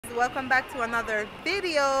welcome back to another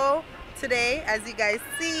video. Today, as you guys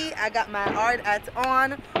see, I got my hard hat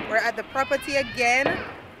on. We're at the property again,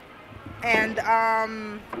 and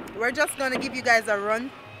we're just going to give you guys a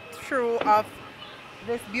run through of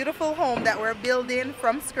this beautiful home that we're building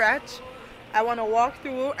from scratch. I want to walk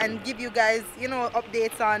through and give you guys,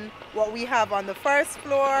 updates on what we have on the first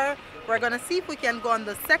floor. We're going to see if we can go on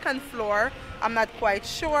the second floor. I'm not quite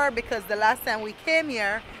sure because the last time we came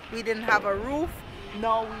here, we didn't have a roof.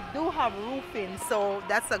 Now we do have roofing, so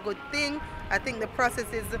that's a good thing. I think the process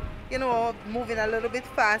is, moving a little bit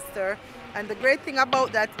faster. And the great thing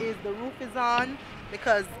about that is the roof is on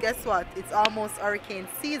because guess what? It's almost hurricane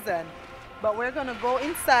season. But we're gonna go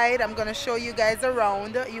inside. I'm gonna show you guys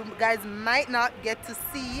around. You guys might not get to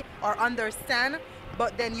see or understand,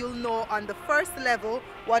 but then you'll know on the first level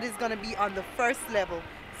what is gonna be on the first level.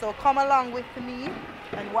 So come along with me,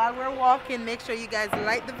 and while we're walking, make sure you guys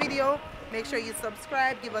like the video, make sure you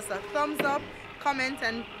subscribe, give us a thumbs up, comment,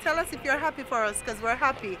 and tell us if you're happy for us, because we're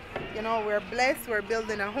happy. We're blessed, we're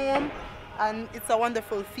building a home, and it's a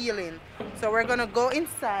wonderful feeling. So we're gonna go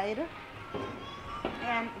inside.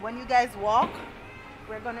 And when you guys walk,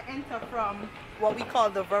 we're going to enter from what we call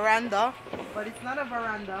the veranda, but it's not a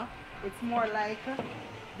veranda. It's more like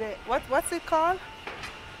the what's it called?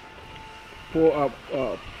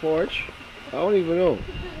 Porch? I don't even know.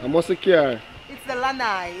 I must have care. It's the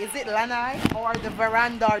lanai. Is it lanai or the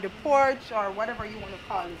veranda or the porch or whatever you want to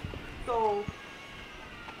call it? So,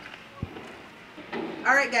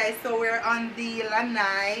 all right, guys. So we're on the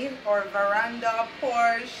lanai or veranda,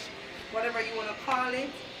 porch, whatever you want to call it.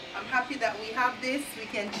 I'm happy that we have this. We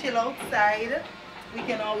can chill outside. We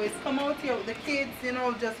can always come out here with the kids,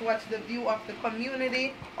 just watch the view of the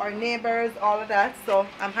community, our neighbors, all of that. So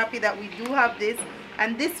I'm happy that we do have this.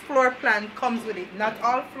 And this floor plan comes with it. Not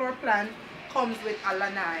all floor plan comes with a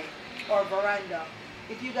lanai or veranda.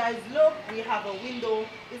 If you guys look, we have a window.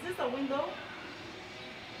 Is this a window?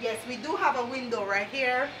 Yes, we do have a window right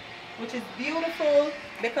here, which is beautiful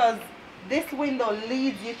because this window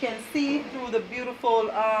leads, you can see through the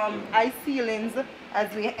beautiful high ceilings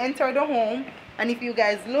as we enter the home. And if you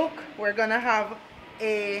guys look, we're gonna have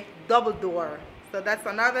a double door. So that's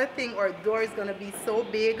another thing. Our door is gonna be so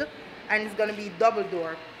big and it's gonna be double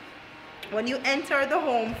door. When you enter the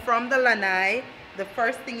home from the lanai, the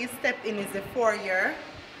first thing you step in is the foyer.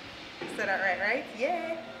 Is that right?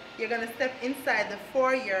 Yeah. You're gonna step inside the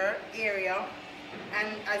foyer area. And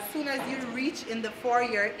as soon as you reach in the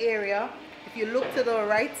foyer area, if you look to the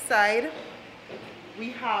right side, we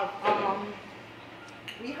have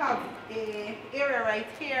a area right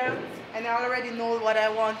here, and I already know what I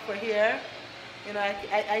want for here.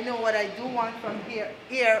 I know what I do want from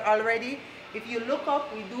here already. If you look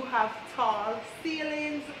up, we do have tall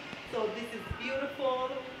ceilings, so this is beautiful.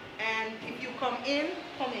 And if you come in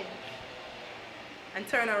and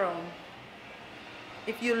turn around.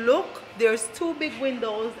 If you look, there's two big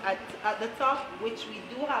windows at the top, which we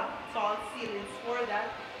do have tall ceilings for that.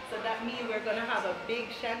 So that means we're gonna have a big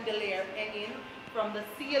chandelier hanging from the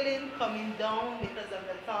ceiling coming down because of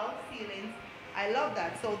the tall ceilings. I love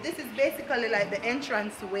that. So this is basically like the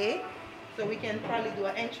entrance way. So we can probably do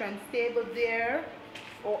an entrance table there,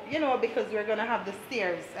 or because we're gonna have the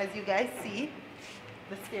stairs, as you guys see.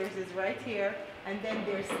 The stairs is right here, and then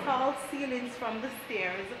there's tall ceilings from the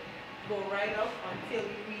stairs. Go right up until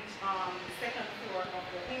you reach the second floor of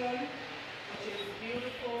the home, which is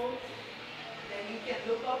beautiful. Then you can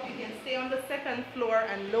look up, you can stay on the second floor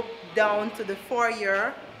and look down to the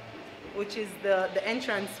foyer, which is the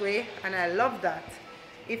entranceway, and I love that.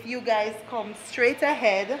 If you guys come straight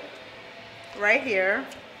ahead, right here,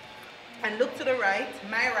 and look to the right,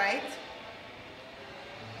 my right,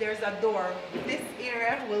 there's a door. This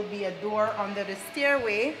area will be a door under the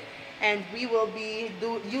stairway, and we will be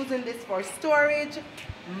using this for storage.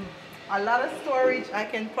 A lot of storage. I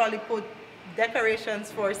can probably put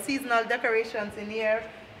decorations for seasonal decorations in here,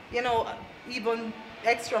 even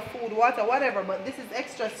extra food, water, whatever, but this is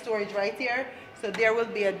extra storage right here. So there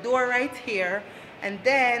will be a door right here, and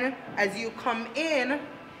then as you come in,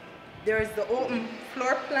 there's the open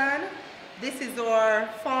floor plan. This is our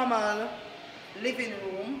formal living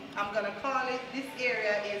room. I'm gonna call it, this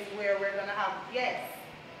area is where we're gonna have guests.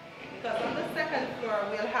 Because on the second floor,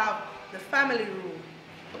 we'll have the family room.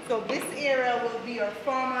 So this area will be our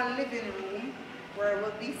formal living room, where it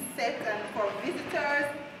will be set, and for visitors,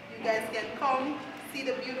 you guys can come, see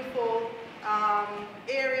the beautiful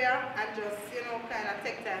area, and just, kind of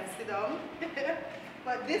take time, sit down.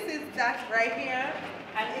 But this is that right here,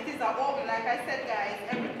 and it is an open, like I said, guys,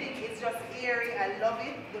 everything is just airy. I love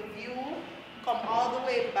it. The view come all the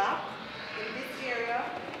way back in this area.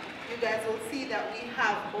 you guys will see that we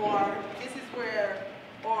have our, this is where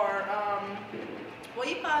our, what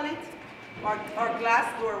do you call it? Our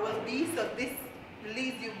glass door will be. So this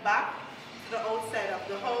leads you back to the outside of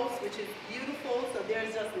the house, which is beautiful. So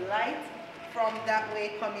there's just light from that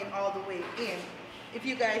way coming all the way in. If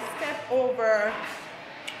you guys step over,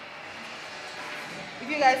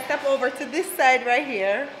 to this side right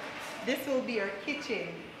here, this will be your kitchen.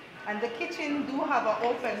 And the kitchen do have an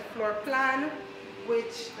open floor plan,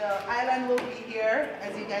 which the island will be here,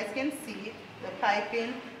 as you guys can see, the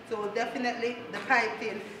piping. So we'll definitely, the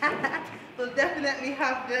piping, we'll definitely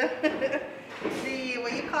have the,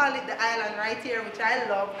 what you call it, the island right here, which I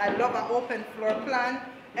love. I love an open floor plan.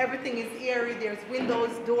 Everything is airy. There's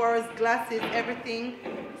windows, doors, glasses, everything.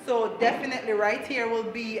 So definitely right here will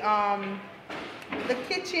be the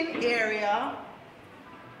kitchen area,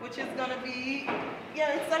 which is gonna be,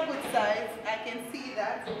 yeah, it's a good size. I can see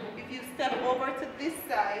that. If you step over to this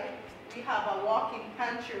side, we have a walk-in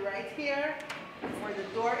pantry right here where the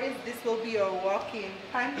door is. This will be our walk-in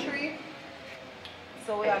pantry.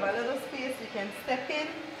 So we have a little space we can step in.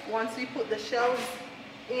 Once we put the shelves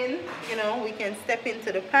in, you know, we can step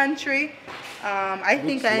into the pantry. I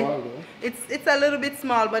think it's a little bit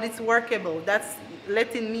small, but it's workable. That's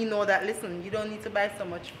letting me know that, listen, you don't need to buy so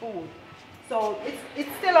much food. So it's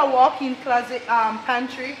still a walk-in closet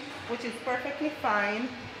pantry, which is perfectly fine.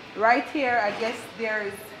 Right here, I guess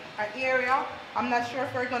there's an area. I'm not sure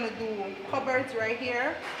if we're gonna do cupboards right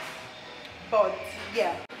here, but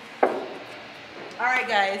yeah. All right,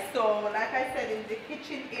 guys, so like I said, in the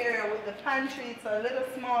kitchen area with the pantry, it's a little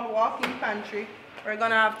small walk-in pantry. We're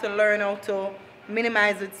gonna have to learn how to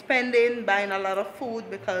minimize with spending, buying a lot of food,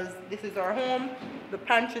 because this is our home. The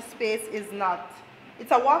pantry space is not,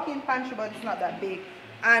 it's a walk-in pantry, but it's not that big.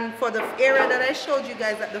 And for the area that I showed you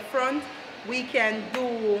guys at the front, we can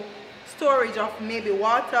do storage of maybe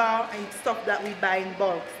water and stuff that we buy in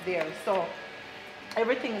bulk there. So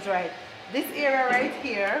everything is right. This area right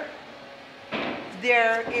here,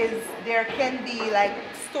 there can be like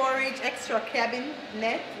storage, extra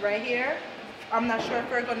cabinet right here. I'm not sure if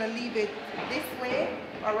we're gonna leave it this way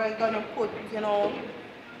or we're gonna put, you know,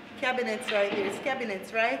 cabinets right there. It's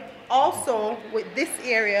cabinets, right? Also with this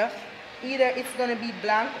area, either it's gonna be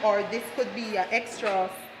blank or this could be an extra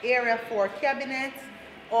area for cabinets,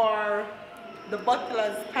 or the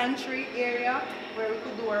butler's pantry area where we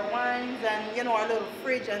could do our wines and, you know, our little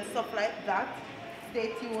fridge and stuff like that.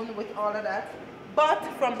 Stay tuned with all of that. But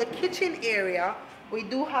from the kitchen area, we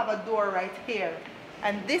do have a door right here.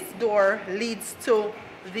 And this door leads to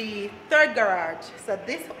the third garage. So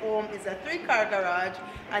this home is a 3-car garage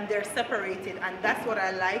and they're separated, and that's what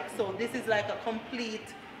I like. So this is like a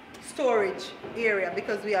complete storage area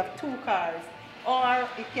because we have 2 cars. Or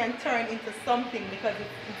it can turn into something because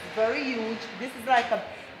it's very huge.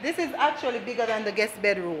 This is actually bigger than the guest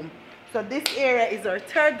bedroom. So this area is our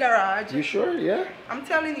 3rd garage. You sure? Yeah. I'm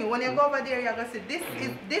telling you, when you go over there, you're gonna see this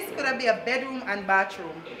could be a bedroom and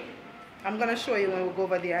bathroom. I'm gonna show you when we go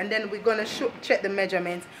over there, and then we're gonna check the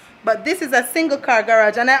measurements. But this is a 1-car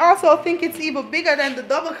garage, and I also think it's even bigger than the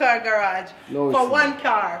 2-car garage for 1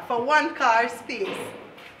 car, for 1 car space.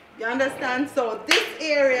 You understand? So this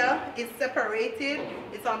area is separated.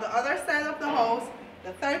 It's on the other side of the house.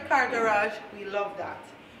 The 3rd-car garage, we love that.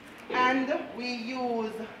 And we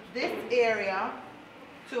use this area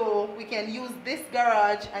we can use this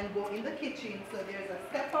garage and go in the kitchen. So there's a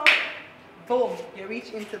step up, boom, you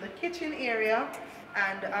reach into the kitchen area,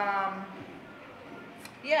 and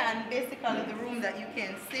yeah, and basically the room that you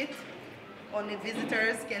can sit, only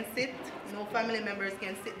visitors can sit, no family members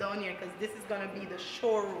can sit down here, because this is going to be the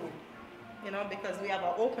showroom, you know, because we have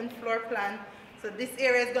an open floor plan. So this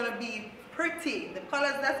area is going to be pretty. The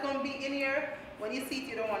colors that's going to be in here, when you see it,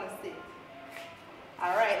 you don't want to sit.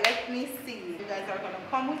 All right, let me see. You guys are going to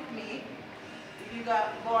come with me. You go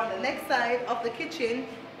on the next side of the kitchen.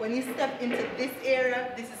 When you step into this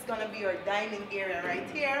area, this is going to be your dining area right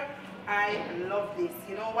here. I love this.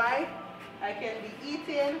 You know why? I can be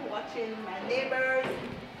eating, watching my neighbors,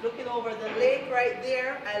 looking over the lake right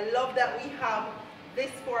there. I love that we have this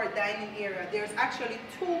for our dining area. There's actually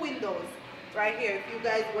 2 windows right here. If you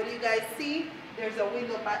guys, when you guys see, there's a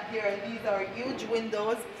window back there, and these are huge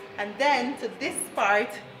windows. And then to this part,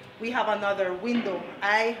 we have another window.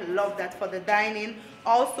 I love that for the dining.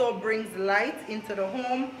 Also brings light into the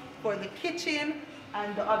home for the kitchen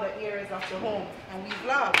and the other areas of the home. And we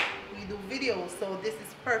vlog, we do videos, so this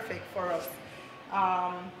is perfect for us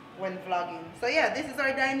when vlogging. So yeah, this is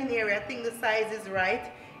our dining area. I think the size is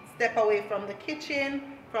right. Step away from the kitchen.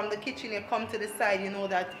 From the kitchen, you come to the side, you know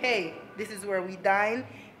that, hey, this is where we dine,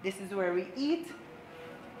 this is where we eat.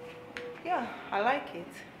 Yeah, I like it.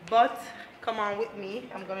 But come on with me,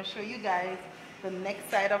 I'm gonna show you guys the next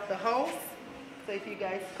side of the house. So if you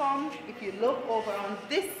guys come, if you look over on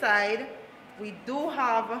this side, we do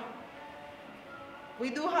have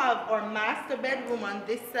our master bedroom on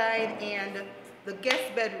this side and the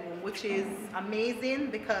guest bedroom, which is amazing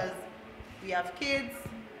because we have kids.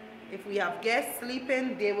 If we have guests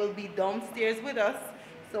sleeping, they will be downstairs with us.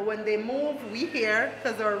 So when they move, we hear,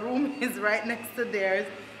 because our room is right next to theirs,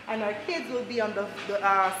 and our kids will be on the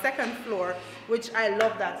second floor, which I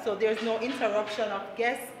love that. So there's no interruption of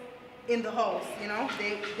guests in the house, you know.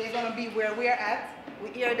 They're gonna be where we're at. We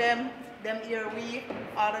hear them hear we,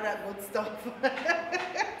 all of that good stuff.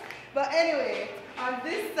 But anyway, on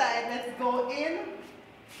this side, let's go in.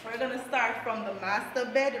 We're gonna start from the master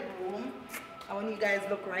bedroom. I want you guys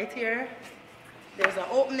look right here. There's an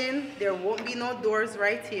opening. There won't be no doors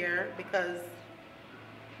right here because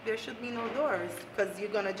there should be no doors, because you're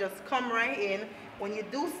gonna just come right in. When you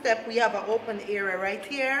do step, we have an open area right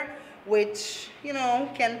here, which, you know,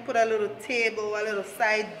 can put a little table, a little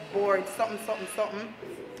sideboard, something.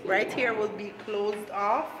 Right here will be closed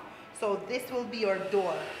off. So this will be your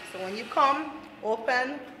door. So when you come,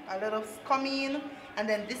 open, a little come in, and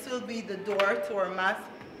then this will be the door to our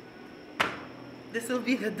This will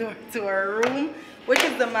be the door to our room, which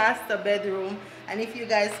is the master bedroom. And if you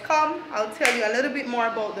guys come, I'll tell you a little bit more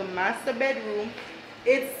about the master bedroom.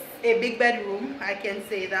 It's a big bedroom, I can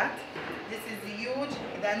say that. This is huge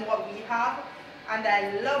than what we have, and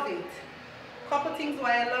I love it. Couple things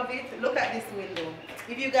why I love it. Look at this window.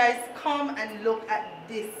 If you guys come and look at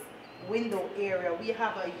this window area, we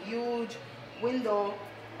have a huge window,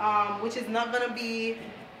 which is not gonna be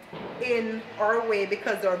in our way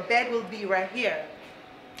because our bed will be right here.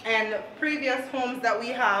 And previous homes that we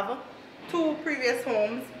have, 2 previous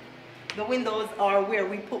homes, the windows are where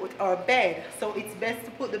we put our bed. So it's best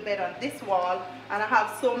to put the bed on this wall, and I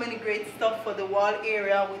have so many great stuff for the wall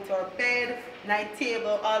area with our bed, night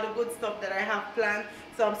table, all the good stuff that I have planned.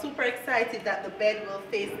 So I'm super excited that the bed will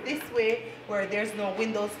face this way where there's no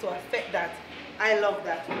windows to affect that. I love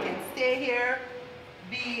that. We can stay here,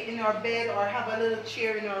 be in our bed, or have a little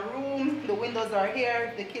chair in our room. The windows are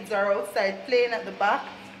here. The kids are outside playing at the back.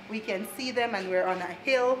 We can see them, and we're on a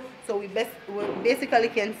hill, so we basically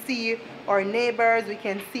can see our neighbors. We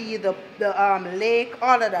can see the lake,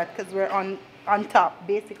 all of that, because we're on top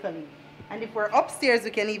basically. And if we're upstairs,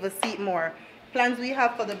 we can even see it more. Plans we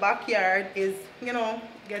have for the backyard is, you know,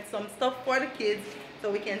 get some stuff for the kids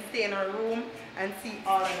so we can stay in our room and see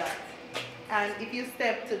all of that. And if you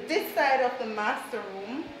step to this side of the master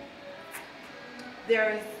room,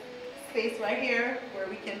 there's space right here where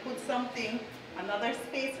we can put something. Another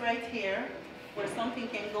space right here where something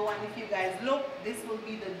can go, and if you guys look, this will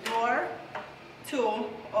be the door to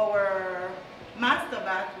our master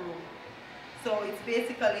bathroom. So it's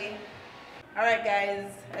basically, all right guys,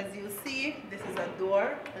 as you see, this is a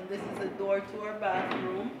door, and this is a door to our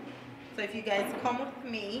bathroom. So if you guys come with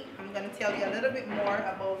me, I'm going to tell you a little bit more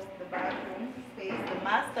about the bathroom space, the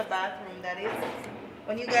master bathroom that is.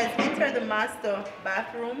 When you guys enter the master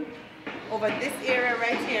bathroom, over this area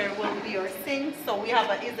right here will be your sink. So we have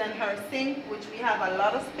a his and her sink, which we have a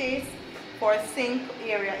lot of space for a sink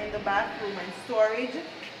area in the bathroom and storage.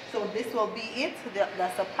 So this will be it.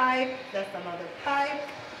 That's a pipe, that's another pipe.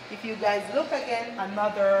 If you guys look again,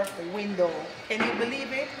 another window. Can you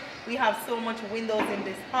believe it? We have so much windows in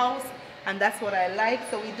this house, and that's what I like.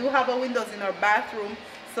 So we do have a windows in our bathroom.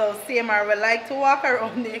 So Samar will like to walk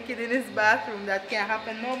around naked in his bathroom. That can't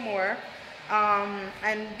happen no more.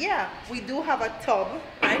 And yeah, we do have a tub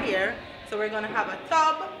right here. So we're gonna have a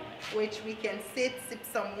tub which we can sip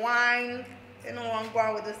some wine, you know, and go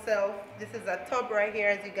on with yourself. This is a tub right here,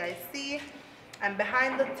 as you guys see. And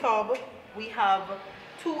behind the tub we have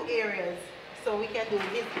 2 areas. So we can do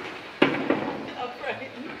his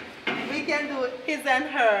we can do his and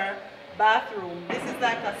her bathroom. This is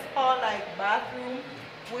like a spa-like bathroom,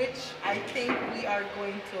 which I think we are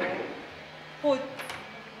going to put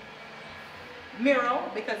mirror,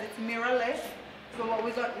 because it's mirrorless. So what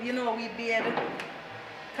we got, you know, we bathe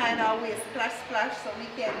kind of way splash, so we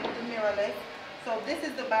can do the mirrorless. So this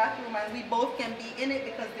is the bathroom, and we both can be in it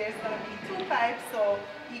because there's going to be 2 pipes. So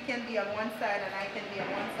he can be on one side and I can be on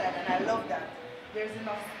one side, and I love that. There's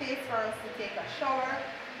enough space for us to take a shower.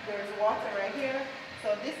 There's water right here.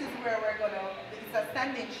 So this is where we're going to, it's a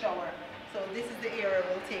standing shower. So this is the area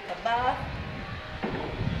we'll take a bath.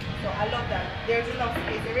 So I love that. There's enough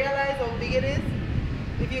space. You realize how big it is?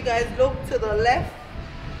 If you guys look to the left,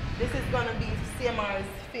 this is going to be Samar's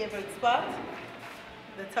favorite spot,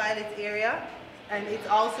 the toilet area. And it's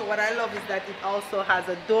also, what I love is that it also has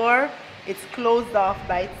a door. It's closed off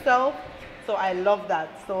by itself. So I love that.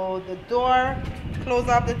 So the door, close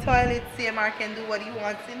off the toilet, CMR can do what he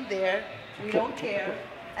wants in there. We don't care.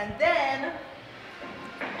 And then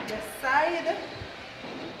beside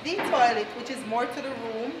the toilet, which is more to the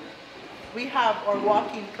room, we have our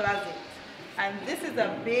walk-in closet. And this is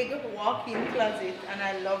a big walk-in closet and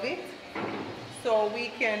I love it. So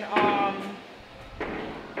we can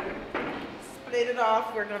split it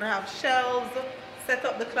off. We're gonna have shelves, set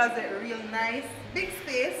up the closet real nice. Big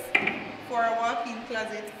space for a walk-in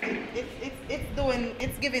closet.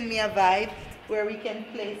 It's giving me a vibe where we can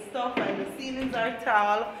place stuff, and the ceilings are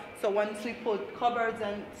tall. So once we put cupboards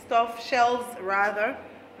and stuff, shelves rather,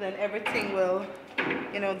 then everything will,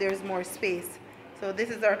 you know, there's more space. So this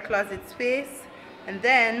is our closet space, and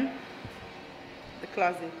then the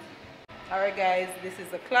closet. All right guys, this is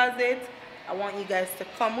the closet. I want you guys to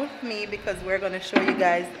come with me because we're going to show you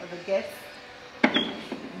guys the guest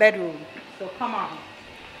bedroom. So come on.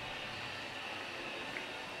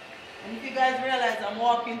 And if you guys realize I'm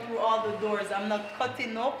walking through all the doors, I'm not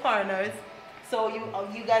cutting no corners, so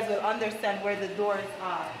you guys will understand where the doors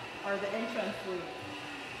are, or the entrance way.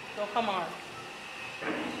 So come on.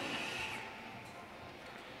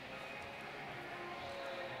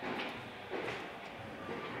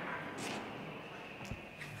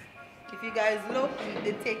 If you guys look, we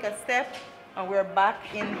did take a step and we're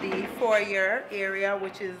back in the foyer area,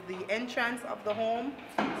 which is the entrance of the home.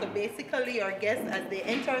 So basically our guests, as they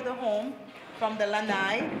enter the home from the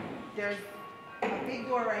lanai, there's a big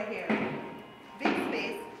door right here. Big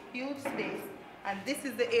space, huge space. And this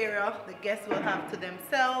is the area the guests will have to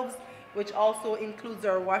themselves, which also includes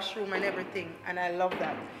our washroom and everything. And I love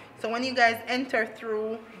that. So when you guys enter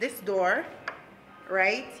through this door,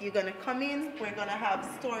 right, you're gonna come in, we're gonna have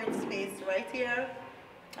storage space right here.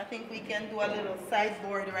 I think we can do a little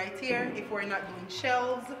sideboard right here. If we're not doing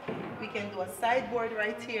shelves, we can do a sideboard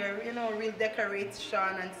right here, you know, real decoration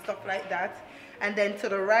and stuff like that. And then to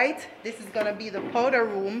the right, this is gonna be the powder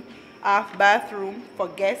room, half bathroom for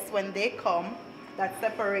guests when they come. That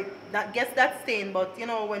separate, that guests that's staying, but you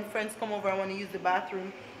know, when friends come over and want to use the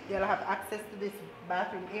bathroom, they'll have access to this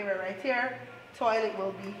bathroom area right here. Toilet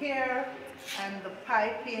will be here, and the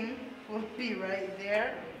piping will be right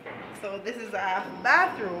there. So this is a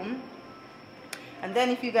bathroom. And then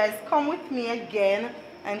if you guys come with me again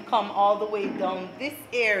and come all the way down this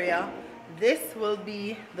area, this will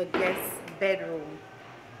be the guest bedroom.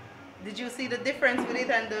 Did you see the difference with it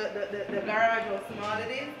and the garage, how small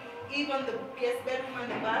it is? Even the guest bedroom and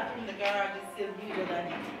the bathroom, the garage is still bigger than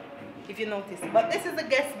it, if you notice. But this is the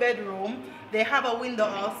guest bedroom. They have a window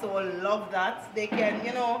also. I love that. They can,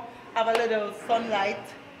 you know, have a little sunlight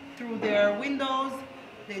through their windows.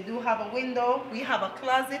 They do have a window. We have a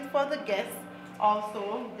closet for the guests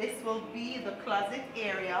also. This will be the closet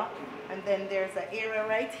area, and then there's an area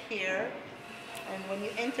right here. And when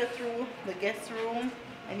you enter through the guest room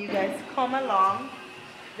and you guys come along,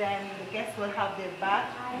 then the guests will have their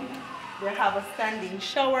bathroom. They have a standing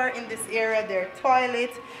shower in this area, their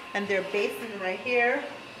toilet, and their basin right here,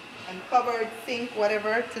 and cupboard, sink,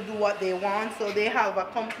 whatever, to do what they want. So they have a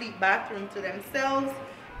complete bathroom to themselves,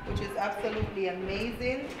 which is absolutely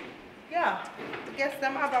amazing. Yeah, the guests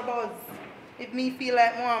them have a buzz. If me feel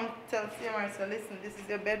like mom tell CMR, so listen, this is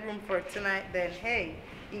your bedroom for tonight, then hey,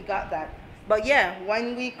 he got that. But yeah,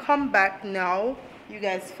 when we come back now, you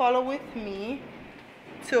guys follow with me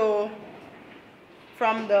to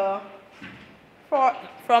from the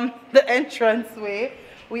entranceway.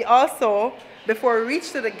 We also, before we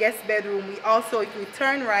reach to the guest bedroom, we also, if we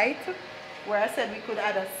turn right, where I said we could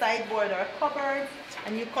add a sideboard or a cupboard,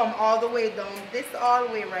 and you come all the way down this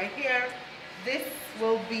hallway right here, this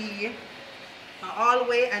will be a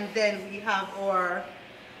hallway, and then we have our,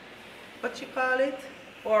 what you call it,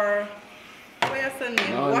 or where's the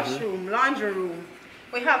name? Washroom, laundry room.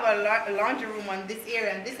 We have a laundry room on this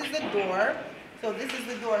area, and this is the door. So this is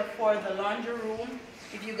the door for the laundry room.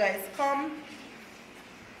 If you guys come,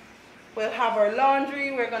 we'll have our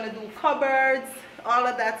laundry. We're gonna do cupboards, all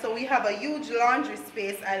of that. So we have a huge laundry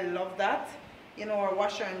space. I love that. You know, our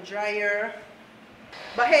washer and dryer.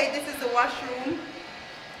 But hey, this is the washroom.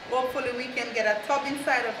 Hopefully we can get a tub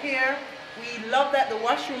inside of here. We love that the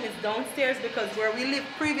washroom is downstairs, because where we lived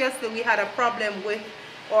previously, we had a problem with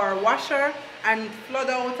our washer and flood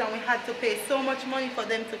out, and we had to pay so much money for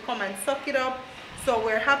them to come and suck it up. So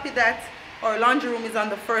we're happy that our laundry room is on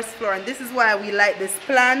the first floor, and this is why we like this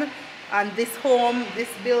plan and this home, this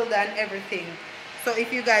build and everything. So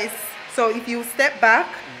if you guys, so if you step back,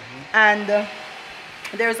 and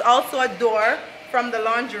there's also a door from the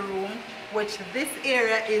laundry room, which this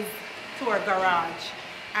area is to our garage.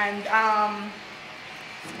 And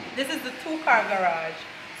this is the 2-car garage.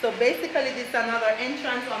 So basically this is another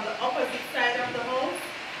entrance on the opposite side of the house.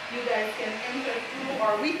 You guys can enter through,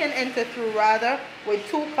 or we can enter through rather, with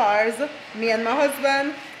 2 cars. Me and my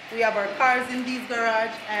husband, we have our cars in this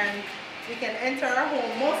garage and we can enter our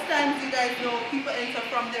home. Most times you guys know people enter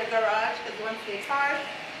from their garage because once they park,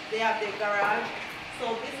 they have their garage.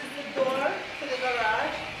 So this is the door to the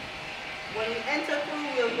garage. When we enter through,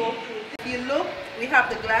 we'll go through. If you look, we have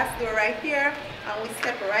the glass door right here, and we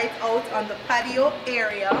step right out on the patio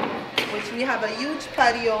area, which we have a huge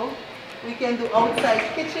patio. We can do outside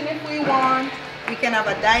kitchen if we want. We can have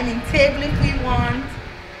a dining table if we want.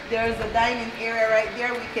 There's a dining area right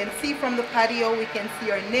there. We can see from the patio. We can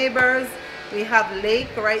see our neighbors. We have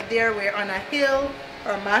lake right there. We're on a hill.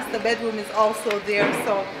 Our master bedroom is also there.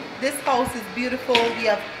 So this house is beautiful. We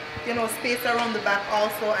have, you know, space around the back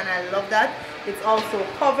also, and I love that. It's also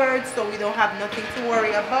covered, so we don't have nothing to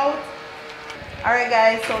worry about. Alright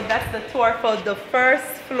guys, so that's the tour for the first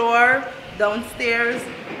floor downstairs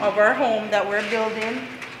of our home that we're building.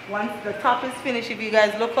 Once the top is finished, if you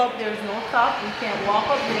guys look up, there's no top. We can't walk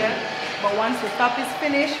up there. But once the top is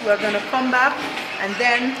finished, we're gonna come back and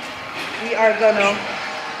then we are gonna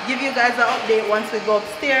give you guys an update once we go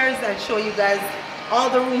upstairs and show you guys all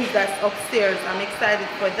the rooms that's upstairs. I'm excited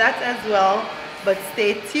for that as well, but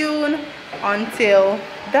stay tuned until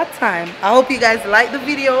that time. I hope you guys like the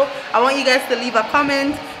video. I want you guys to leave a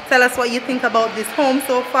comment. Tell us what you think about this home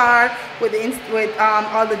so far with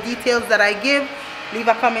all the details that I give. Leave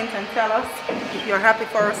a comment and tell us if you're happy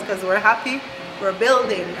for us, because we're happy. We're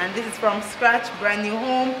building, and this is from scratch, brand new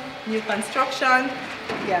home, new construction.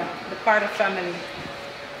 Yeah, the Carter family.